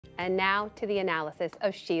And now to the analysis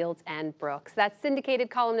of Shields and Brooks. That's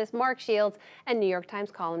syndicated columnist Mark Shields and New York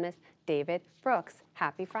Times columnist David Brooks.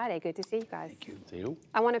 Happy Friday. Good to see you guys. Thank you. See you.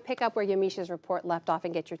 I want to pick up where Yamisha's report left off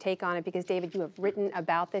and get your take on it because, David, you have written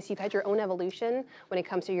about this. You've had your own evolution when it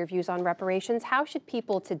comes to your views on reparations. How should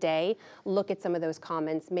people today look at some of those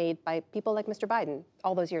comments made by people like Mr. Biden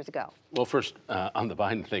all those years ago? Well, first, on the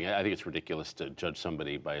Biden thing, I think it's ridiculous to judge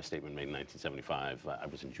somebody by a statement made in 1975. I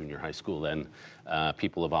was in junior high school then.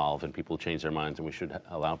 People evolve and people change their minds, and we should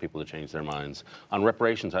allow people to change their minds. On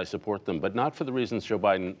reparations, I support them, but not for the reasons Joe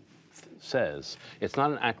Biden says. It's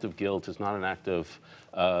not an act of guilt. It's not an act of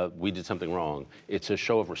we did something wrong. It's a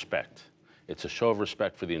show of respect. It's a show of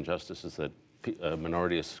respect for the injustices that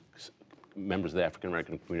members of the African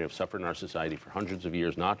American community have suffered in our society for hundreds of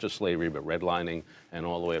years, not just slavery, but redlining and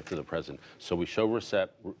all the way up to the present. So we show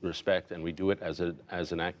respect, and we do it as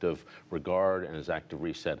an act of regard and as an act of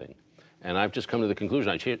resetting. And I've just come to the conclusion,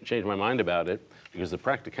 I changed my mind about it because the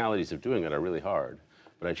practicalities of doing it are really hard.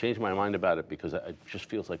 But I changed my mind about it because it just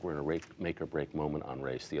feels like we're in a make or break moment on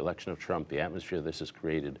race. The election of Trump, the atmosphere this has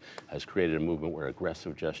created a movement where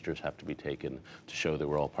aggressive gestures have to be taken to show that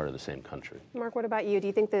we're all part of the same country. Mark, what about you? Do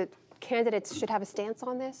you think that candidates should have a stance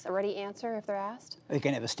on this, a ready answer if they're asked? They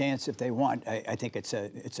can have a stance if they want. I think it's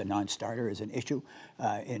a non-starter as an issue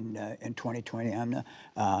in 2020, Amna.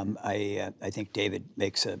 I think David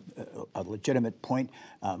makes a legitimate point,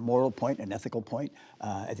 moral point, an ethical point.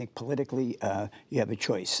 I think politically you have a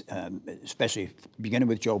choice, especially beginning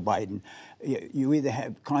with Joe Biden. You either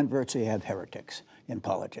have converts or you have heretics in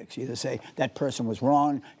politics. You either say that person was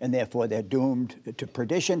wrong and therefore they're doomed to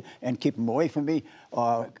perdition and keep them away from me,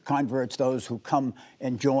 or converts, those who come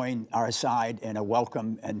and join our side and are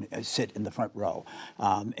welcome and sit in the front row.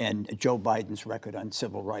 And Joe Biden's record on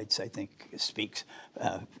civil rights, I think, speaks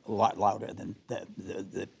a lot louder than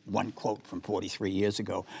the one quote from 43 years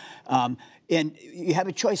ago. And you have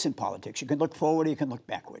a choice in politics. You can look forward or you can look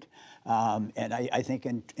backward. And I think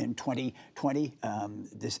in 2020,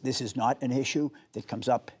 this is not an issue that comes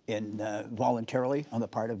up voluntarily on the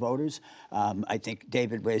part of voters. I think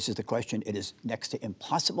David raises the question, it is next to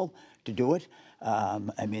impossible to do it.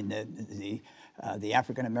 I mean, the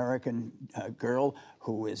African-American girl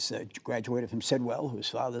who is graduated from Sidwell, whose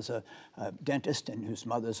father's a dentist and whose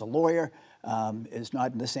mother's a lawyer, is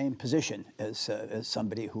not in the same position as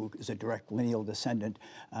somebody who is a direct lineal descendant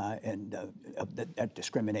of that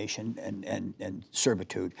discrimination and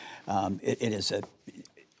servitude.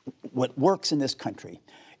 What works in this country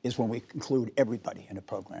is when we include everybody in a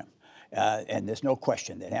program. And there's no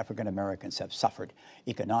question that African Americans have suffered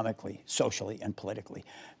economically, socially, and politically.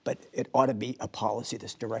 But it ought to be a policy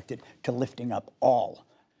that's directed to lifting up all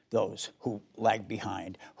those who lag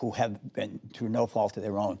behind, who have been, through no fault of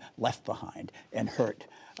their own, left behind and hurt.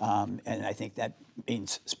 And I think that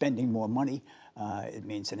means spending more money. It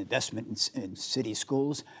means an investment in city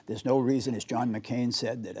schools. There's no reason, as John McCain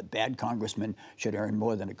said, that a bad congressman should earn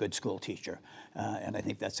more than a good school teacher. And I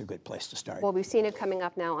think that's a good place to start. Well, we've seen it coming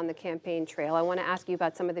up now on the campaign trail. I want to ask you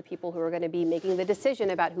about some of the people who are going to be making the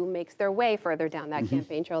decision about who makes their way further down that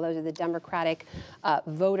campaign trail. Those are the Democratic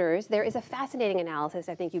voters. There is a fascinating analysis,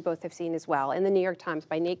 I think you both have seen as well, in the New York Times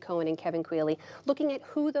by Nate Cohen and Kevin Quealy, looking at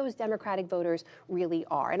who those Democratic voters really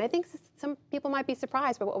are. And I think some people might be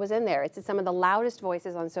surprised by what was in there. It's some of the loudest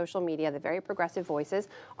voices on social media, the very progressive voices,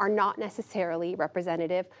 are not necessarily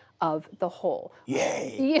representative of the whole.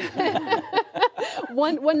 Yay! Yeah.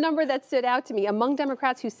 One number that stood out to me, among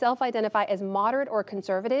Democrats who self-identify as moderate or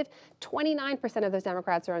conservative, 29% of those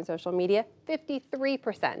Democrats are on social media,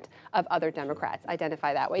 53% of other Democrats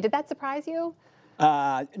identify that way. Did that surprise you?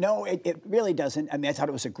 No, it really doesn't. I mean, I thought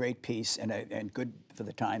it was a great piece and good for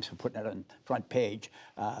the Times for putting it on the front page.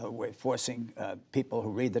 We're forcing people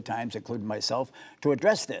who read the Times, including myself, to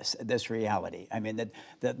address this reality. I mean,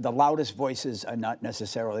 the loudest voices are not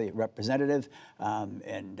necessarily representative,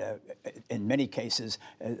 and in many cases,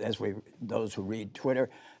 those who read Twitter,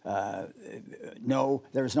 no,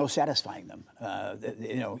 there is no satisfying them.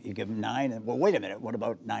 You give them 9, and well, wait a minute, what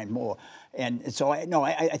about 9 more? And so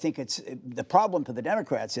I think it's the problem for the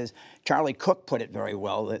Democrats is Charlie Cook put it very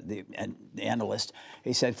well, the analyst.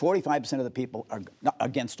 He said 45% of the people are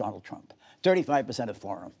against Donald Trump, 35% are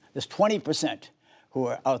for him. There's 20% who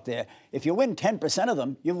are out there. If you win 10% of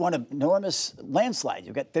them, you've won an enormous landslide.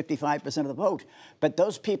 You've got 55% of the vote. But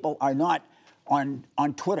those people are not on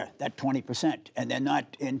Twitter, that 20%, and they're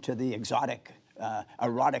not into the exotic,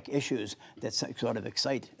 erotic issues that sort of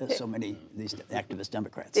excite so many these activist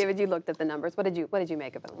Democrats. David, you looked at the numbers. What did you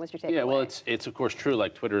make of them? What's your take? Yeah, well, it's of course true.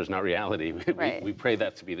 Like Twitter is not reality. Right. We pray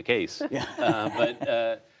that to be the case. Yeah.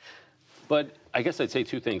 But I guess I'd say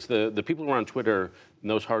two things. The people who are on Twitter,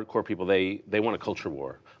 those hardcore people, they want a culture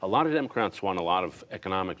war. A lot of Democrats want a lot of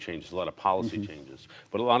economic changes, a lot of policy changes.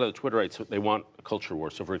 But a lot of the Twitterites, they want a culture war.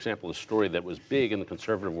 So for example, a story that was big in the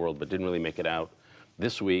conservative world but didn't really make it out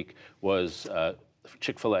this week was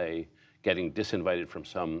Chick-fil-A getting disinvited from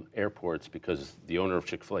some airports because the owner of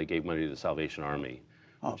Chick-fil-A gave money to the Salvation Army,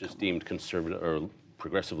 which is deemed conservative or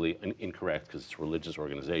progressively incorrect because it's a religious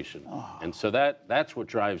organization. And so that's what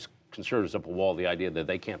drives conservatives up a wall, the idea that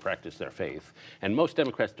they can't practice their faith. And most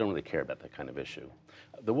Democrats don't really care about that kind of issue.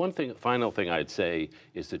 The final thing I'd say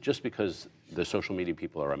is that just because the social media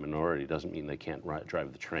people are a minority doesn't mean they can't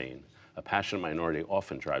drive the train. A passionate minority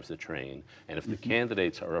often drives the train. And if the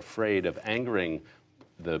candidates are afraid of angering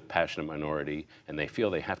the passionate minority and they feel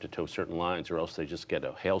they have to toe certain lines or else they just get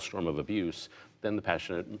a hailstorm of abuse, then the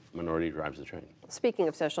passionate minority drives the train. Speaking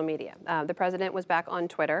of social media, the president was back on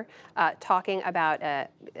Twitter talking about an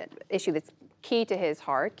issue that's key to his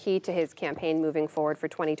heart, key to his campaign moving forward for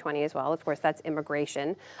 2020 as well. Of course, that's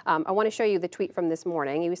immigration. I want to show you the tweet from this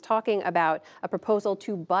morning. He was talking about a proposal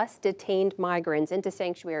to bus detained migrants into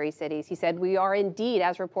sanctuary cities. He said, "We are indeed,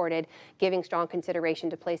 as reported, giving strong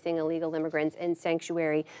consideration to placing illegal immigrants in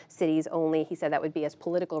sanctuary cities only." He said that would be as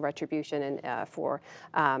political retribution and for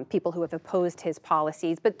people who have opposed his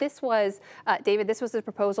policies. But this was, David, this was a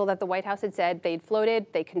proposal that the White House had said they'd floated,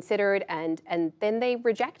 they considered, and then they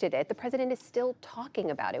rejected it. The president is still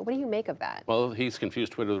talking about it. What do you make of that? Well, he's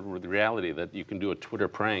confused Twitter with the reality that you can do a Twitter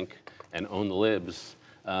prank and own the libs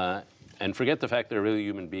and forget the fact there are really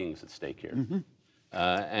human beings at stake here.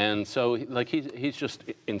 And so, like, he's just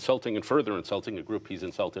insulting and further insulting a group he's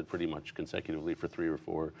insulted pretty much consecutively for 3 or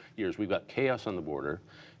 4 years. We've got chaos on the border,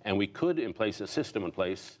 and we could place a system in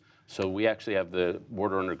place so we actually have the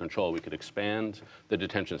border under control. We could expand the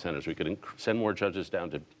detention centers. We could send more judges down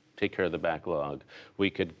to take care of the backlog.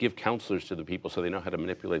 We could give counselors to the people so they know how to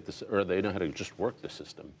manipulate this, or they know how to just work the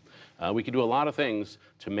system. We could do a lot of things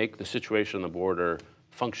to make the situation on the border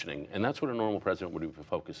functioning, and that's what a normal president would be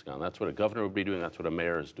focusing on. That's what a governor would be doing. That's what a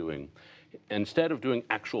mayor is doing. Instead of doing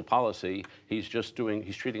actual policy, he's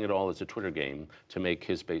treating it all as a Twitter game to make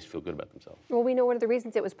his base feel good about themselves. Well, we know one of the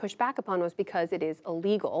reasons it was pushed back upon was because it is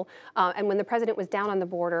illegal. And when the president was down on the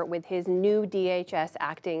border with his new DHS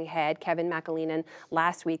acting head, Kevin McAleenan,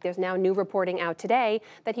 last week, there's now new reporting out today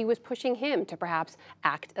that he was pushing him to perhaps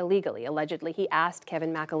act illegally. Allegedly, he asked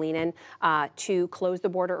Kevin McAleenan to close the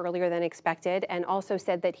border earlier than expected and also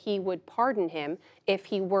said that he would pardon him if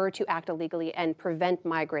he were to act illegally and prevent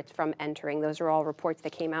migrants from entering. Those are all reports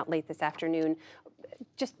that came out late this afternoon.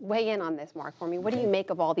 Just weigh in on this, Mark, for me. What do you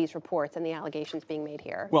make of all these reports and the allegations being made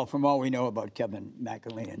here? Well, from all we know about Kevin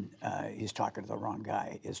McAleenan, he's talking to the wrong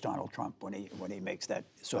guy. Is Donald Trump when he makes that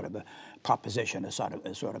sort of a proposition, a sort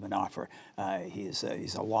of an offer. He's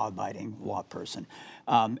a law-abiding law person.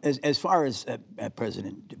 As far as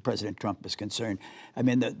President Trump is concerned, I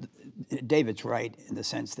mean, David's right in the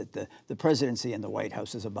sense that the presidency and the White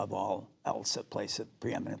House is above all else a place of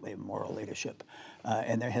preeminently moral leadership,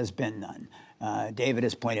 and there has been none. David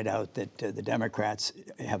has pointed out that the Democrats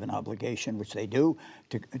have an obligation, which they do,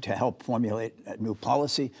 to help formulate a new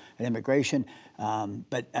policy on immigration.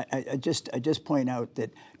 But I just point out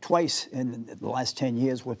that twice in the last 10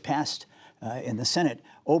 years we've passed in the Senate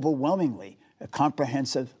overwhelmingly a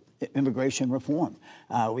comprehensive immigration reform.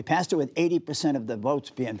 We passed it with 80% of the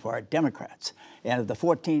votes being for our Democrats. And of the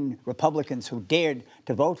 14 Republicans who dared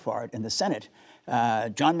to vote for it in the Senate,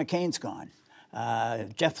 John McCain's gone,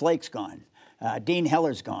 Jeff Flake's gone, Dean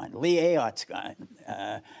Heller's gone, Lee Ayott's gone.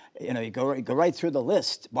 You go right through the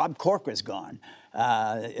list. Bob Corker's gone.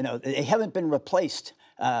 They haven't been replaced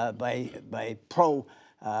by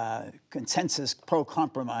consensus,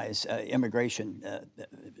 pro-compromise immigration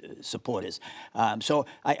supporters. So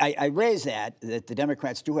I raise that the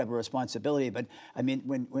Democrats do have a responsibility, but I mean,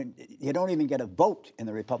 when you don't even get a vote in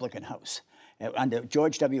the Republican House. Under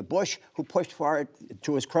George W. Bush, who pushed for it,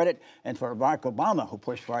 to his credit, and for Barack Obama, who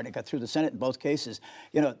pushed for it and got through the Senate in both cases,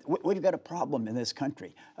 we've got a problem in this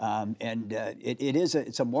country, and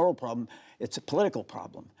it's a moral problem. It's a political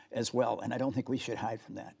problem as well, and I don't think we should hide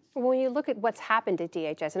from that. When you look at what's happened at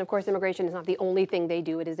DHS, and of course immigration is not the only thing they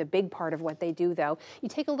do, it is a big part of what they do though. You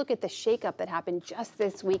take a look at the shakeup that happened just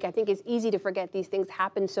this week. I think it's easy to forget these things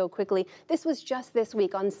happen so quickly. This was just this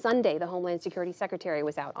week. On Sunday, the Homeland Security Secretary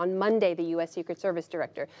was out. On Monday, the U.S. Secret Service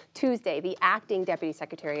Director. Tuesday, the acting Deputy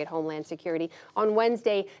Secretary at Homeland Security. On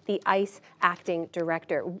Wednesday, the ICE acting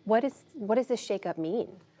Director. What does this shakeup mean?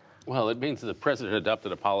 Well, it means that the president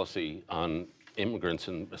adopted a policy on immigrants,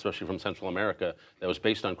 and especially from Central America, that was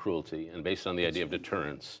based on cruelty and based on the idea of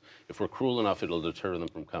deterrence. If we're cruel enough, it'll deter them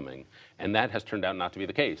from coming. And that has turned out not to be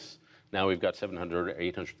the case. Now we've got 700 or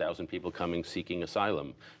 800,000 people coming seeking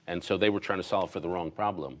asylum. And so they were trying to solve for the wrong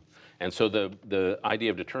problem. And so the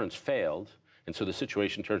idea of deterrence failed. And so the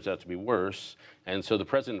situation turns out to be worse. And so the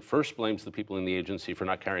president first blames the people in the agency for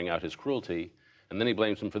not carrying out his cruelty, and then he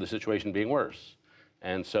blames them for the situation being worse.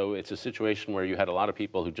 And so it's a situation where you had a lot of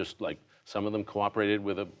people who just, like, some of them cooperated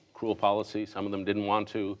with a cruel policy, some of them didn't want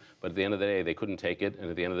to, but at the end of the day, they couldn't take it, and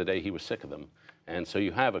at the end of the day, he was sick of them. And so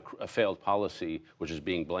you have a failed policy which is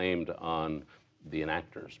being blamed on the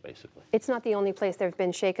enactors, basically. It's not the only place there have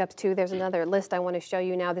been shakeups, too. There's another list I want to show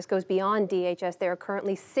you now. This goes beyond DHS. There are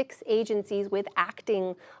currently 6 agencies with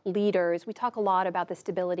acting leaders. We talk a lot about the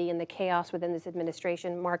stability and the chaos within this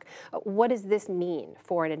administration. Mark, what does this mean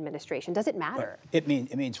for an administration? Does it matter? Well, it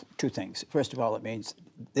means 2 things. First of all, it means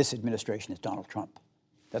this administration is Donald Trump.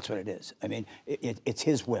 That's what it is. I mean, it's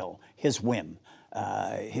his will, his whim,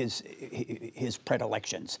 his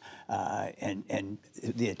predilections, and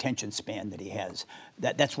the attention span that he has.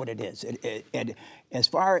 That's what it is. And as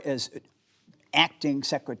far as acting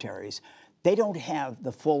secretaries, they don't have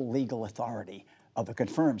the full legal authority of a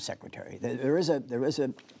confirmed secretary. There is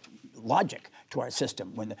a logic to our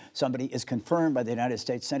system when somebody is confirmed by the United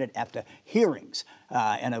States Senate after hearings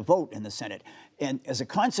and a vote in the Senate. And as a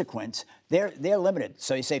consequence, they're limited.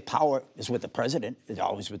 So you say power is with the president, it's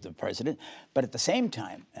always with the president. But at the same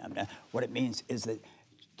time, what it means is that,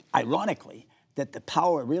 ironically, that the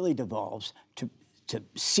power really devolves to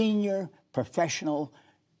senior professional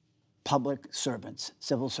public servants,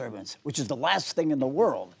 civil servants, which is the last thing in the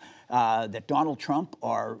world that Donald Trump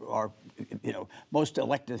or most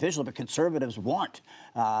elected officials, but conservatives want.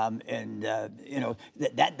 They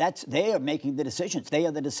are making the decisions. They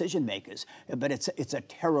are the decision makers. But it's a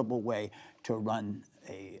terrible way to run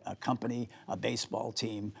a company, a baseball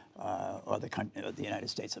team, or the United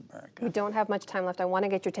States of America. We don't have much time left. I want to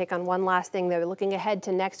get your take on one last thing. They're looking ahead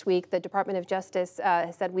to next week. The Department of Justice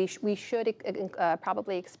has said we should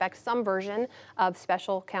probably expect some version of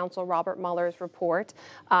Special Counsel Robert Mueller's report.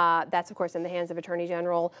 That's, of course, in the hands of Attorney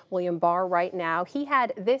General William Barr right now. He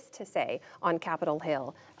had this to say on Capitol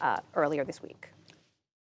Hill earlier this week.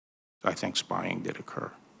 I think spying did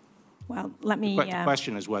occur. Well, let me... But the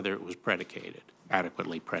question is whether it was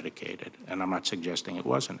adequately predicated. And I'm not suggesting it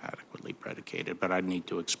wasn't adequately predicated, but I'd need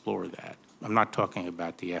to explore that. I'm not talking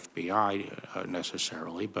about the FBI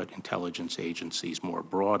necessarily, but intelligence agencies more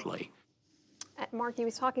broadly. Mark, he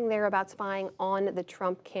was talking there about spying on the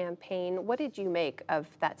Trump campaign. What did you make of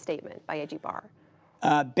that statement by A.G. Barr?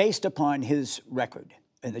 Based upon his record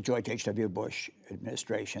in the George H.W. Bush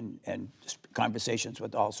administration and conversations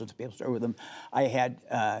with all sorts of people, started with him,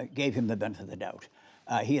 I gave him the benefit of the doubt.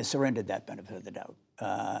 He has surrendered that benefit of the doubt.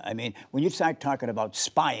 I mean, when you start talking about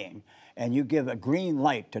spying and you give a green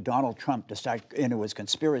light to Donald Trump to start into his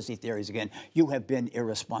conspiracy theories again, you have been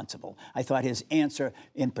irresponsible. I thought his answer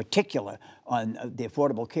in particular on the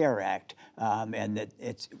Affordable Care Act and that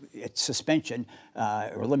its suspension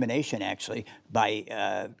or elimination, actually,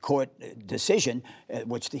 by court decision,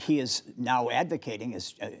 which he is now advocating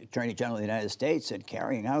as Attorney General of the United States and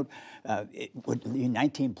carrying out,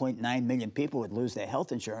 19.9 million people would lose their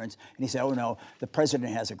health insurance. And he said, oh, no, the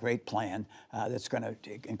president has a great plan that's going to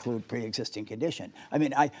include pre-existing condition. I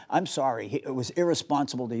mean, I'm sorry. It was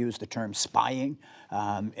irresponsible to use the term spying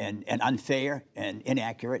and unfair and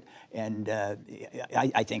inaccurate. And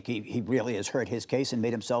I think he really has hurt his case and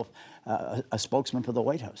made himself a spokesman for the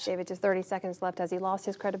White House. David, just 30 seconds left. Has he lost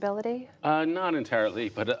his credibility? Not entirely,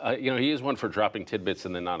 but he is one for dropping tidbits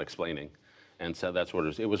and then not explaining. And so that's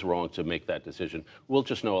what it was wrong to make that decision. We'll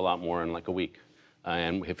just know a lot more in like a week.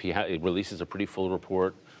 And if he releases a pretty full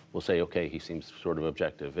report, we'll say, okay, he seems sort of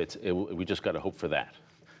objective. We just got to hope for that.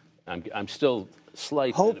 I'm still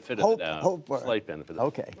slight benefit of the doubt. Slight benefit of the doubt.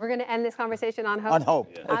 Okay. We're going to end this conversation on hope. On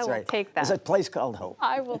hope. Yeah. That's I will right. take that. There's a place called Hope.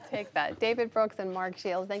 I will take that. David Brooks and Mark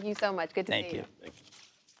Shields, thank you so much. Good to see you. Thank you.